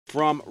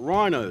From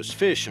rhinos,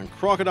 fish and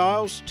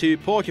crocodiles to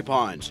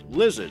porcupines,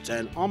 lizards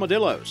and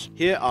armadillos,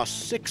 here are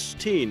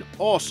 16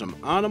 awesome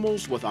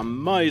animals with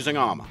amazing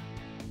armor.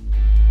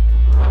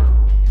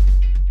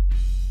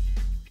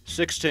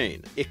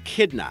 16.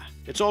 Echidna.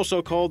 It's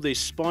also called the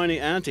spiny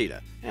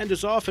anteater and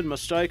is often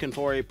mistaken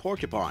for a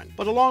porcupine.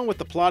 But along with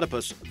the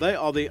platypus, they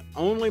are the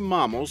only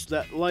mammals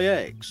that lay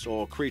eggs,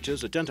 or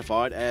creatures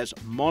identified as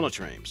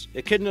monotremes.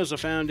 Echidnas are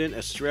found in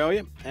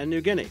Australia and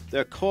New Guinea.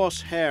 Their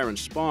coarse hair and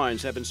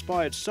spines have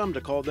inspired some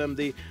to call them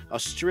the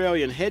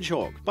Australian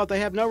hedgehog, but they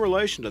have no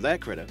relation to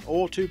that critter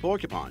or to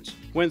porcupines.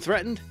 When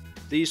threatened,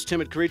 these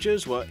timid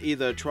creatures will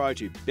either try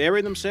to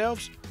bury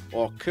themselves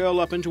or curl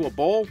up into a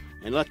ball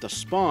and let the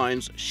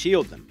spines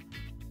shield them.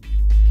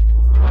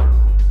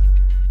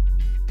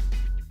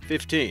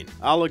 15.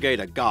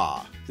 Alligator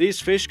gar.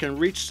 These fish can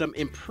reach some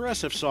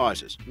impressive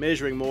sizes,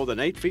 measuring more than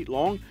 8 feet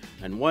long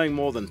and weighing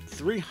more than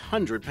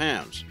 300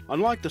 pounds.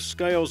 Unlike the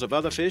scales of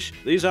other fish,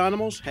 these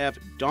animals have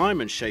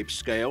diamond-shaped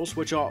scales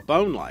which are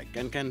bone-like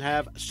and can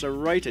have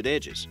serrated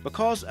edges.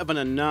 Because of an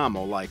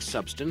enamel-like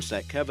substance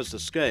that covers the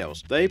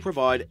scales, they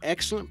provide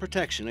excellent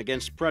protection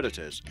against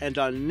predators and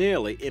are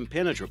nearly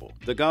impenetrable.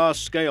 The gar's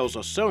scales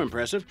are so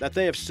impressive that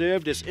they have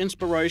served as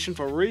inspiration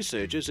for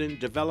researchers in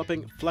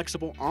developing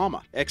flexible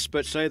armor.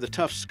 Experts say the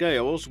tough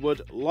scales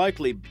would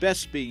likely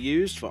best be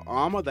used for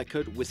armor that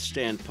could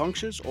withstand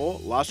punctures or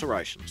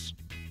lacerations.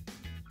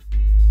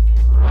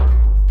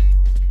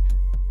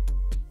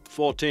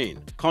 14.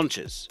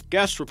 Conches.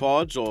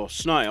 Gastropods, or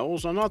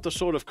snails, are not the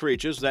sort of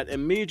creatures that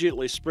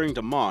immediately spring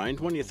to mind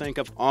when you think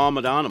of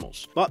armored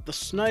animals. But the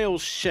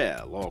snail's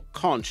shell, or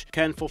conch,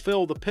 can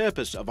fulfill the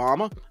purpose of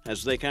armor,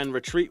 as they can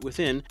retreat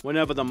within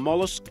whenever the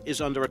mollusk is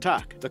under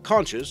attack. The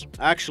conches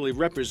actually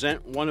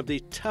represent one of the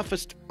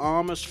toughest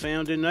armors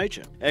found in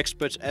nature.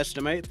 Experts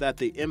estimate that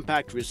the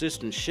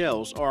impact-resistant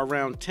shells are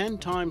around 10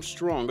 times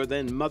stronger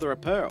than mother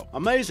of pearl.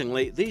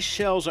 Amazingly, these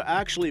shells are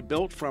actually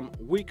built from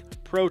weak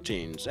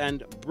proteins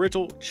and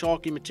brittle,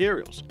 chalky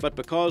materials, but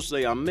because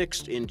they are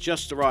mixed in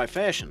just the right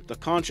fashion, the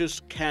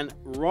conches can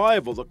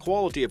rival the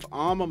quality of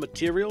armor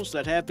materials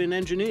that have been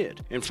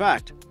engineered. In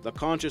fact, the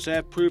conches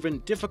have proven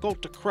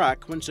difficult to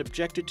crack when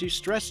subjected to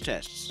stress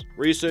tests.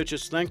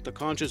 Researchers think the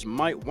conches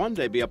might one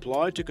day be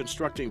applied to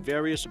constructing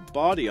various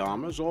body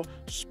armors or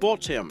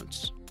sports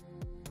helmets.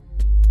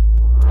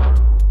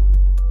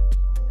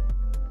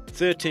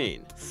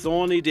 13.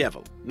 Thorny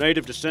devil.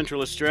 Native to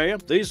Central Australia,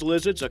 these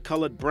lizards are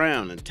colored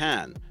brown and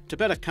tan to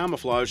better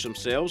camouflage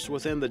themselves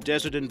within the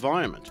desert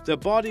environment. Their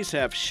bodies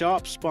have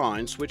sharp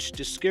spines which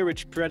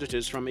discourage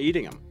predators from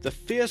eating them. The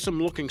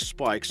fearsome-looking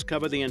spikes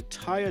cover the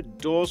entire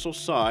dorsal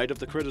side of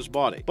the critter's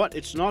body, but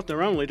it's not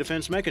their only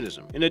defense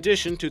mechanism. In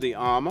addition to the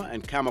armor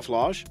and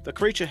camouflage, the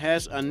creature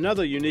has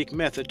another unique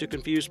method to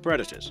confuse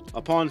predators.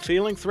 Upon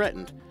feeling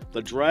threatened,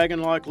 the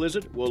dragon-like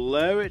lizard will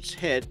lower its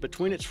head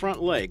between its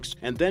front legs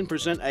and then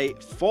present a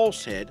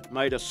false head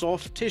made of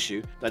soft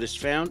tissue that is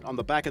found on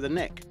the back of the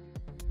neck.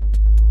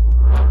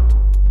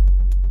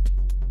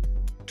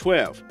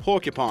 12.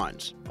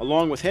 Porcupines.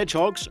 Along with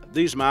hedgehogs,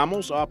 these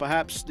mammals are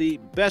perhaps the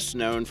best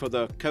known for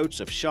the coats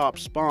of sharp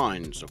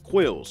spines or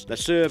quills that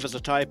serve as a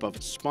type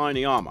of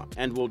spiny armor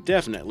and will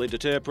definitely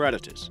deter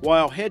predators.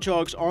 While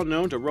hedgehogs are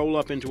known to roll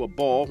up into a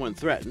ball when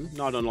threatened,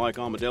 not unlike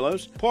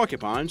armadillos,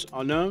 porcupines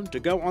are known to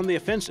go on the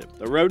offensive.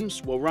 The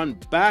rodents will run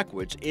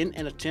backwards in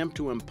an attempt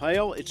to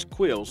impale its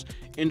quills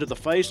into the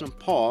face and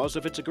paws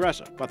of its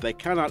aggressor, but they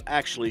cannot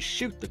actually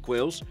shoot the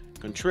quills,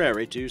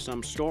 contrary to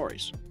some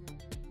stories.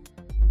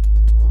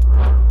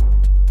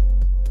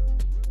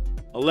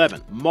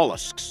 11.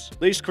 Mollusks.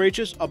 These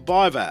creatures are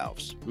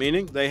bivalves,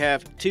 meaning they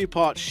have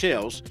two-part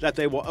shells that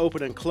they will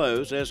open and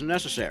close as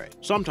necessary.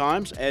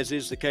 Sometimes, as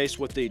is the case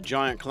with the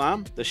giant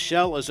clam, the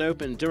shell is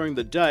open during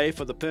the day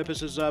for the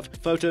purposes of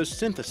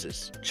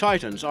photosynthesis.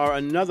 Chitons are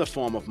another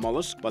form of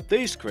mollusk, but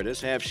these critters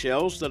have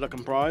shells that are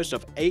comprised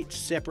of 8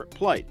 separate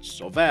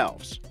plates, or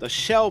valves. The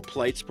shell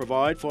plates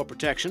provide for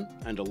protection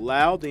and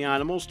allow the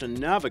animals to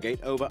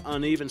navigate over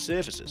uneven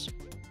surfaces.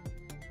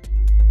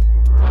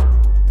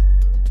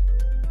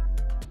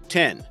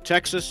 10.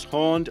 Texas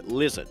horned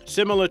lizard.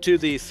 Similar to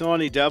the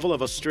thorny devil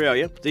of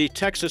Australia, the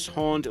Texas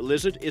horned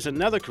lizard is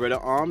another critter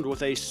armed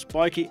with a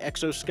spiky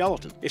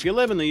exoskeleton. If you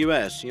live in the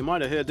US, you might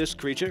have heard this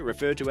creature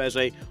referred to as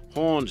a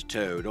horned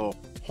toad or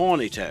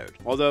horny toad,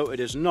 although it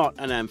is not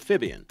an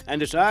amphibian,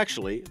 and it's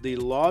actually the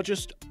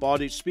largest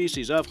bodied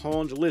species of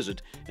horned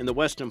lizard in the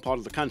western part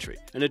of the country,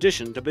 in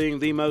addition to being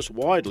the most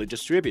widely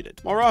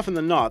distributed. More often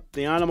than not,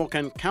 the animal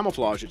can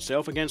camouflage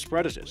itself against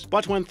predators,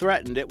 but when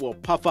threatened it will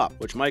puff up,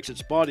 which makes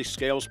its body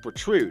scales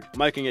protrude,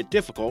 making it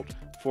difficult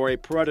for a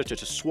predator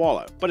to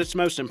swallow. But its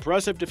most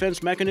impressive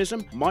defense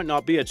mechanism might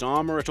not be its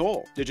armor at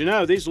all. Did you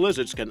know these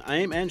lizards can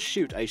aim and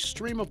shoot a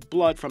stream of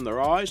blood from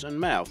their eyes and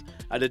mouth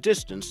at a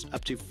distance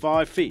up to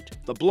 5 feet?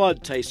 The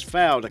blood tastes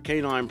foul to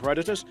canine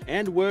predators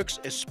and works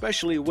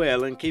especially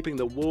well in keeping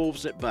the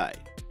wolves at bay.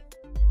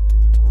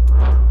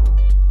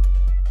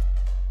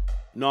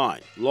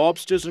 9.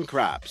 Lobsters and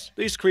crabs.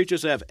 These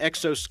creatures have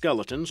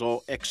exoskeletons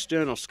or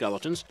external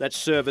skeletons that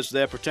serve as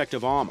their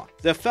protective armor.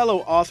 Their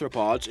fellow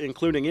arthropods,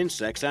 including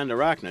insects and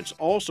arachnids,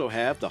 also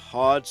have the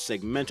hard,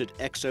 segmented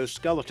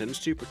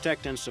exoskeletons to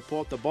protect and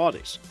support the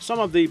bodies. Some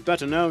of the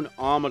better-known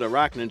armored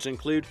arachnids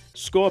include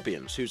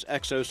scorpions, whose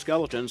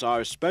exoskeletons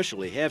are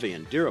especially heavy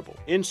and durable.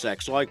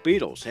 Insects like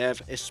beetles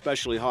have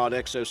especially hard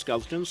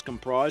exoskeletons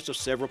comprised of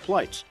several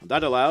plates.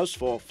 That allows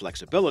for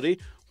flexibility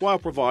while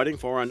providing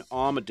for an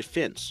armored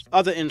defense.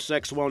 Other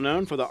insects well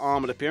known for their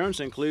armored appearance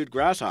include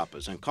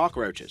grasshoppers and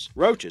cockroaches.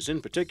 Roaches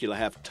in particular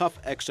have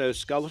tough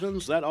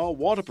exoskeletons that are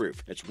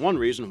waterproof. It's one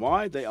reason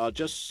why they are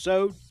just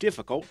so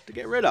difficult to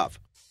get rid of.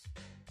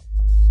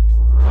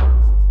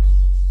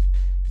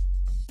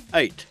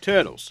 8.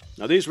 Turtles.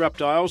 Now these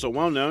reptiles are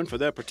well known for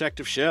their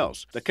protective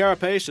shells. The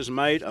carapace is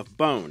made of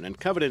bone and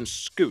covered in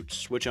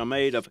scutes, which are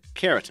made of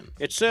keratin.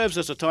 It serves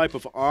as a type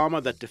of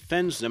armor that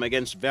defends them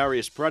against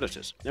various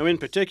predators. Now in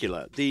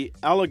particular, the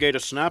alligator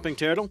snapping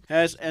turtle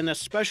has an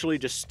especially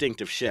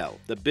distinctive shell.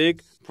 The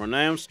big,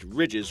 pronounced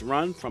ridges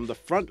run from the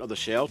front of the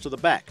shell to the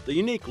back. The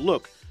unique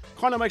look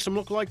kind of makes them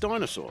look like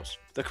dinosaurs.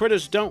 The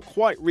critters don't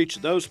quite reach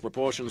those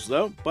proportions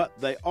though, but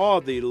they are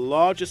the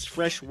largest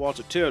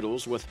freshwater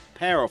turtles with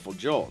powerful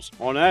jaws.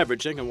 On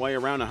average, they can weigh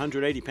around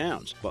 180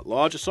 pounds, but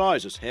larger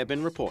sizes have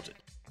been reported.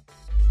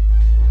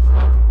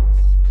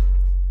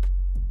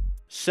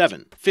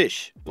 7.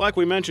 Fish. Like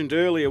we mentioned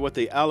earlier with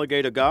the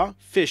alligator gar,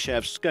 fish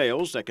have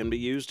scales that can be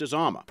used as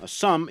armor.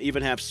 Some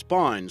even have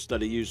spines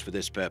that are used for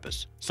this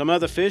purpose. Some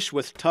other fish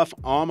with tough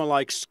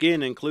armor-like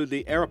skin include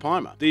the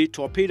arapaima. The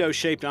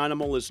torpedo-shaped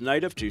animal is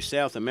native to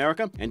South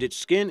America, and its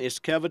skin is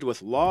covered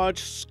with large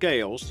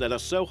scales that are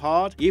so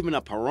hard even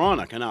a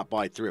piranha cannot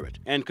bite through it,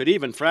 and could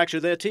even fracture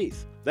their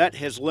teeth. That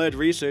has led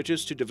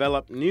researchers to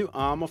develop new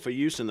armor for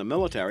use in the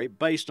military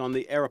based on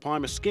the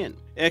arapaima skin.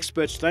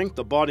 Experts think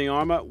the body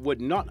armor would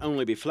not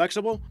only be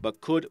flexible,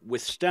 but could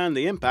withstand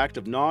the impact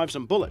of knives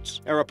and bullets.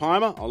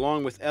 Arapaima,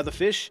 along with other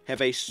fish,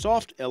 have a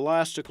soft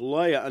elastic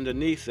layer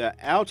underneath their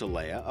outer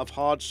layer of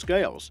hard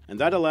scales, and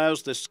that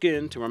allows the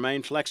skin to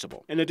remain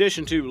flexible. In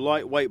addition to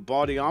lightweight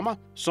body armor,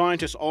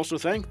 scientists also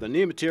think the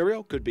new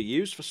material could be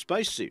used for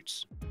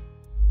spacesuits.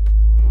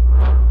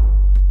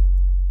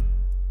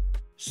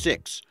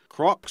 6.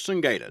 Crocs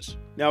and gators.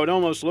 Now it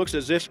almost looks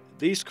as if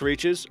these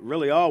creatures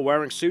really are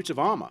wearing suits of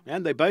armor,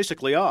 and they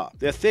basically are.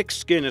 Their thick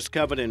skin is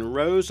covered in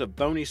rows of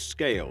bony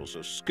scales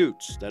or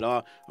scutes that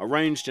are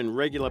arranged in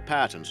regular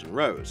patterns and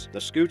rows. The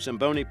scutes and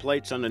bony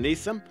plates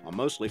underneath them are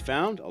mostly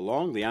found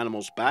along the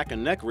animal's back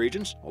and neck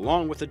regions,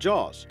 along with the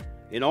jaws.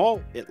 In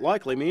all, it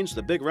likely means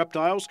the big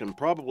reptiles can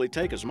probably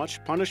take as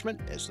much punishment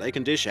as they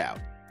can dish out.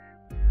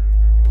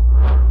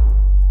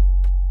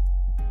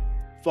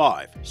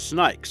 5.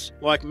 Snakes.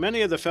 Like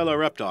many of the fellow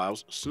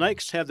reptiles,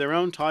 snakes have their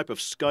own type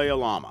of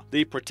scale armor.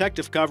 The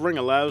protective covering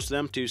allows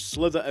them to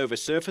slither over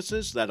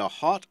surfaces that are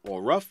hot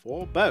or rough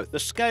or both. The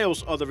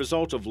scales are the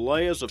result of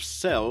layers of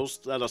cells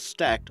that are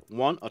stacked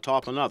one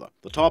atop another.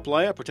 The top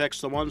layer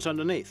protects the ones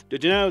underneath.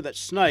 Did you know that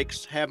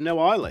snakes have no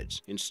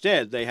eyelids?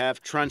 Instead, they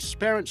have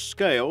transparent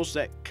scales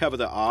that cover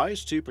their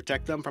eyes to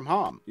protect them from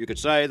harm. You could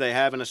say they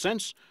have, in a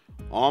sense,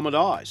 armored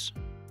eyes.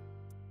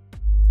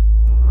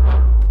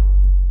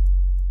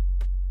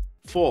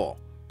 4.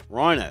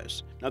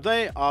 Rhinos. Now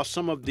they are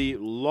some of the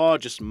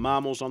largest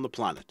mammals on the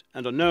planet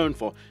and are known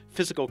for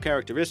physical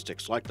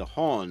characteristics like the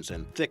horns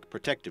and thick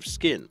protective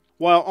skin.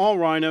 While all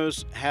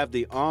rhinos have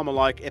the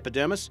armor-like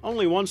epidermis,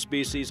 only one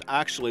species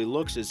actually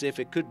looks as if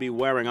it could be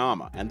wearing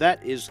armor, and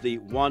that is the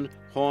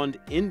one-horned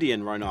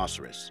Indian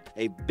Rhinoceros,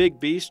 a big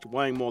beast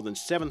weighing more than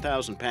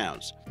 7,000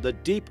 pounds. The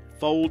deep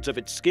folds of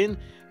its skin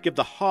give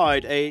the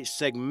hide a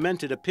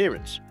segmented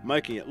appearance,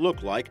 making it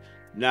look like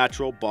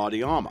natural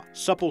body armor.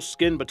 Supple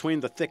skin between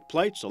the thick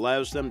plates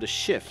allows them to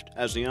shift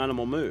as the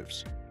animal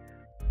moves.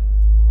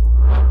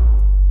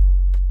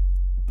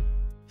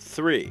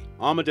 3.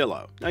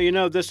 Armadillo. Now you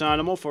know this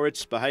animal for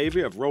its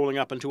behavior of rolling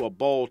up into a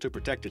bowl to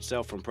protect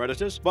itself from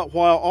predators, but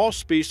while all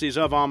species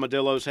of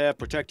armadillos have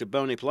protective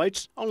bony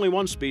plates, only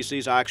one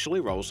species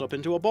actually rolls up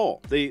into a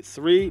ball. The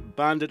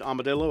three-banded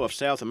armadillo of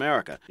South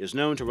America is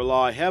known to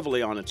rely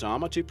heavily on its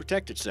armor to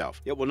protect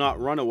itself. It will not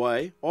run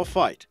away or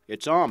fight.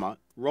 Its armor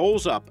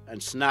rolls up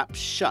and snaps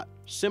shut,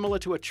 similar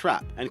to a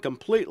trap, and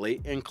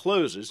completely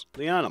encloses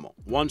the animal.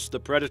 Once the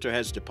predator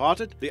has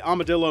departed, the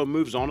armadillo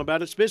moves on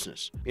about its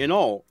business. In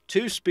all,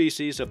 2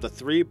 species of the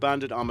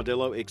three-banded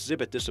armadillo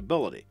exhibit this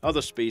ability.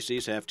 Other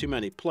species have too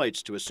many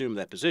plates to assume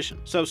that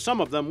position, so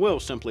some of them will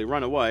simply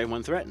run away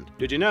when threatened.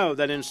 Did you know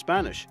that in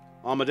Spanish,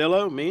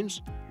 armadillo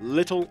means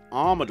little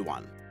armored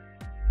one?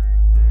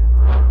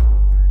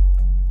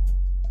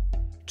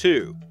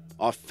 2.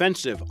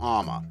 Offensive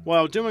armor.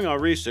 While doing our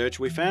research,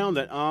 we found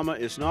that armor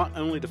is not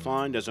only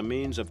defined as a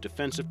means of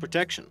defensive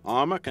protection.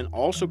 Armor can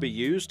also be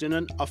used in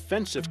an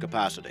offensive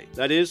capacity.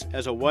 That is,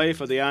 as a way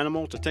for the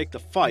animal to take the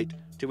fight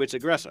to its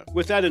aggressor.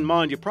 With that in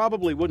mind, you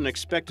probably wouldn't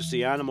expect to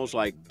see animals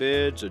like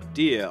birds or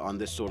deer on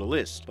this sort of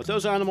list, but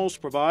those animals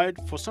provide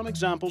for some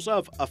examples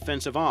of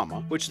offensive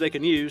armor, which they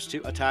can use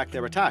to attack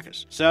their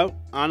attackers. So,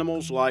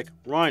 animals like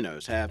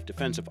rhinos have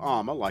defensive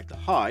armor like the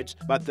hides,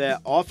 but their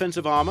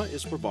offensive armor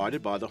is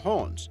provided by the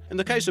horns. In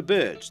the case of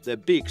birds, their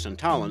beaks and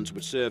talons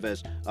would serve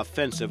as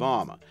offensive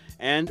armor,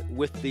 and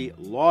with the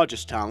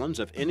largest talons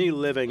of any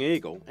living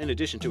eagle, in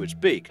addition to its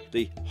beak,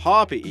 the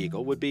harpy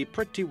eagle would be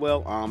pretty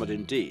well armored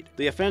indeed.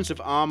 The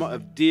offensive armor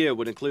of deer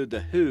would include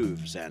the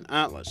hooves and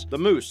antlers. The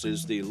moose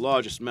is the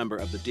largest member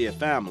of the deer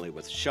family,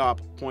 with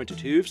sharp, pointed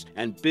hooves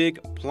and big,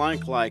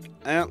 plank-like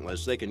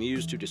antlers they can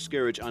use to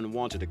discourage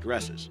unwanted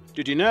aggressors.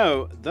 Did you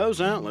know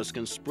those antlers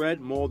can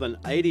spread more than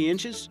 80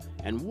 inches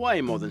and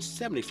weigh more than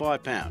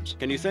 75 pounds?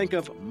 Can you think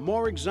of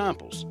more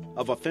examples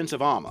of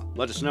offensive armor?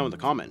 Let us know in the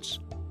comments.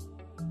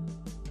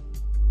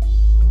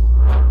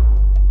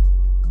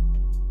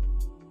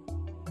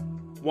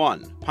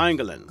 1.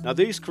 Pangolin. Now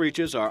these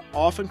creatures are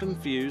often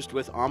confused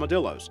with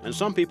armadillos, and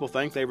some people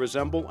think they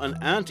resemble an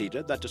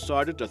anteater that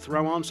decided to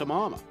throw on some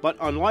armor. But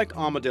unlike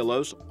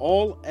armadillos,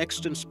 all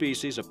extant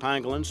species of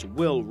pangolins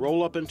will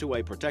roll up into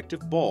a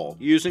protective ball,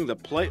 using the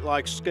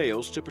plate-like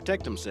scales to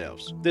protect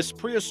themselves. This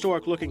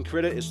prehistoric-looking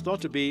critter is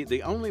thought to be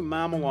the only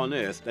mammal on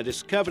Earth that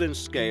is covered in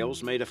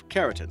scales made of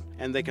keratin,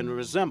 and they can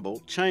resemble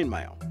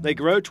chainmail. They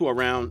grow to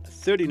around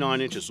 39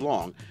 inches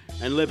long,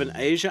 and live in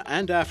Asia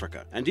and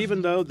Africa, and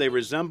even though they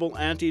resemble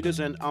anteaters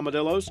and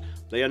armadillos,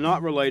 they are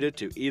not related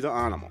to either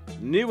animal.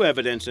 New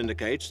evidence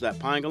indicates that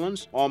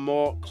pangolins are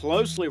more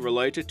closely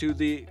related to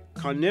the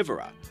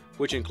carnivora,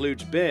 which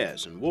includes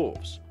bears and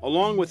wolves.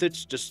 Along with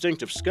its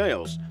distinctive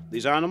scales,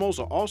 these animals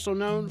are also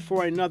known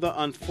for another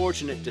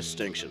unfortunate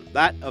distinction,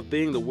 that of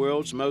being the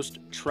world's most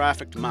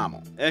trafficked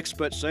mammal.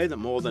 Experts say that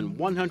more than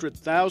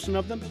 100,000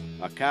 of them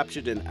are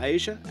captured in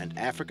Asia and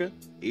Africa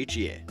each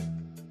year.